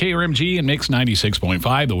KRMG and Mix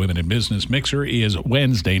 96.5, the Women in Business Mixer, is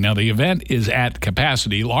Wednesday. Now, the event is at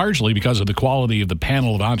capacity largely because of the quality of the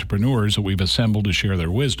panel of entrepreneurs that we've assembled to share their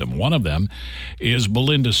wisdom. One of them is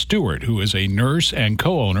Belinda Stewart, who is a nurse and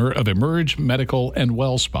co-owner of Emerge Medical and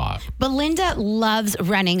Well Spa. Belinda loves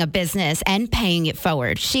running a business and paying it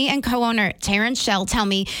forward. She and co-owner Taryn Shell tell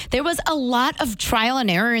me there was a lot of trial and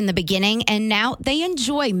error in the beginning, and now they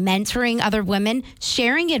enjoy mentoring other women,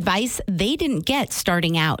 sharing advice they didn't get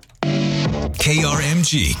starting out.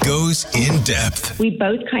 KRMG goes in depth. We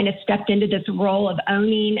both kind of stepped into this role of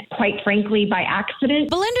owning, quite frankly, by accident.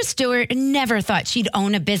 Belinda Stewart never thought she'd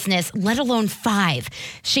own a business, let alone 5.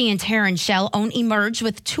 She and Taryn Shell own Emerge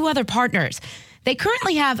with 2 other partners. They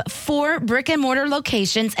currently have 4 brick and mortar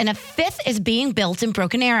locations, and a 5th is being built in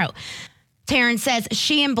Broken Arrow. Taryn says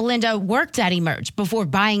she and Belinda worked at Emerge before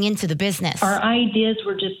buying into the business. Our ideas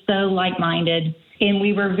were just so like-minded, and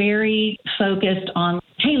we were very focused on,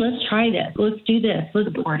 hey, let's try this. Let's do this.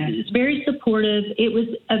 Let's support it. It's very supportive. It was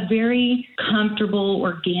a very comfortable,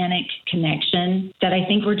 organic connection that I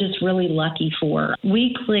think we're just really lucky for.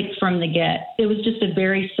 We clicked from the get. It was just a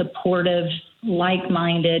very supportive,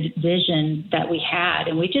 like-minded vision that we had,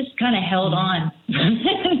 and we just kind of held on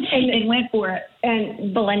and went for it.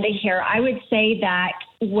 And Belinda here, I would say that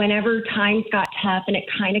whenever times got tough, and it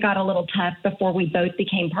kind of got a little tough before we both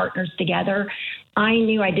became partners together, I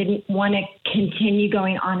knew I didn't want to continue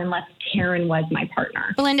going on unless Taryn was my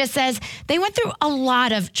partner. Belinda says they went through a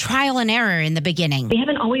lot of trial and error in the beginning. We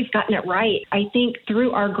haven't always gotten it right. I think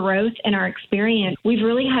through our growth and our experience, we've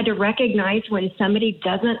really had to recognize when somebody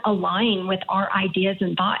doesn't align with our ideas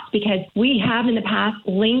and thoughts, because we have in the past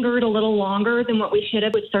lingered a little longer than what we should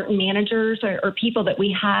have with certain managers or people that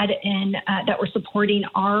we had in that were supporting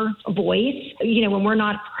our voice, when we're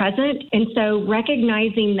not present. And so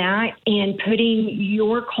recognizing that and putting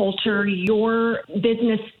your culture, your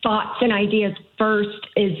business thoughts and ideas first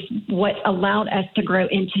is what allowed us to grow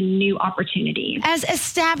into new opportunities. As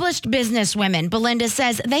established businesswomen, Belinda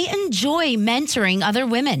says they enjoy mentoring other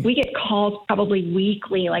women. We get calls probably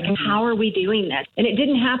weekly, like, how are we doing this? And it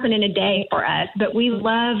didn't happen in a day for us, but we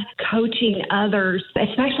love coaching others,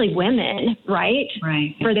 especially women, right?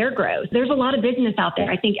 Right. For their growth. There's a lot of business out there.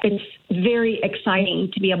 I think it's very exciting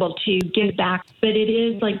to be able to give back. But it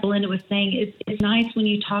is, like Belinda was saying, it's nice when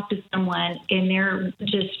you talk to someone and they're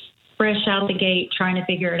just fresh out the gate trying to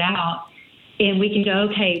figure it out. And we can go,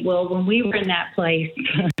 okay, well, when we were in that place,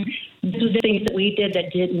 this was the things that we did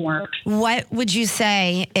that didn't work. What would you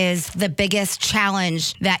say is the biggest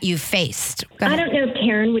challenge that you faced? I don't know if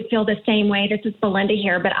Taryn would feel the same way. This is Belinda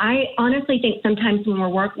here, but I honestly think sometimes when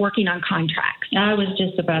we're working on contracts. I was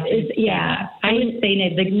just about to say that. I would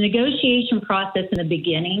say the negotiation process in the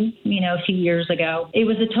beginning, a few years ago, it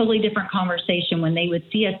was a totally different conversation when they would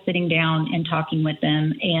see us sitting down and talking with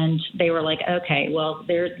them, and they were like, okay, well,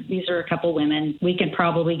 these are a couple women. We could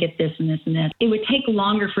probably get this and this and this. It would take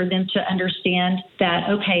longer for them to understand that,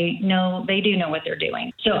 okay, no, they do know what they're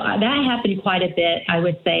doing. So that happened quite a bit, I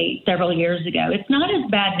would say, several years ago. It's not as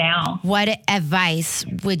bad now. What advice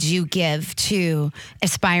would you give to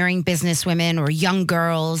aspiring businesswomen or young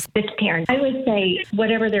girls? This Taryn, I would say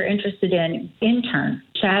whatever they're interested in, intern,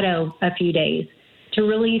 shadow a few days to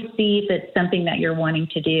really see if it's something that you're wanting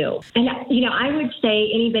to do. And, I would say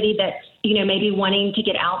anybody that's, maybe wanting to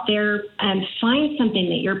get out there and find something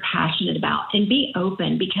that you're passionate about and be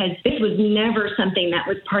open, because this was never something that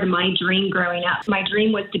was part of my dream growing up. My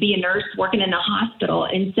dream was to be a nurse working in a hospital.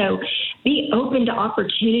 And so be open to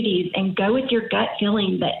opportunities and go with your gut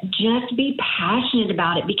feeling, but just be passionate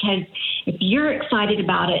about it, because if you're excited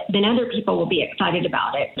about it, then other people will be excited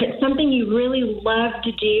about it. If it's something you really love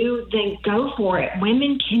to do, then go for it.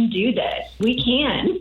 Women can do this. We can.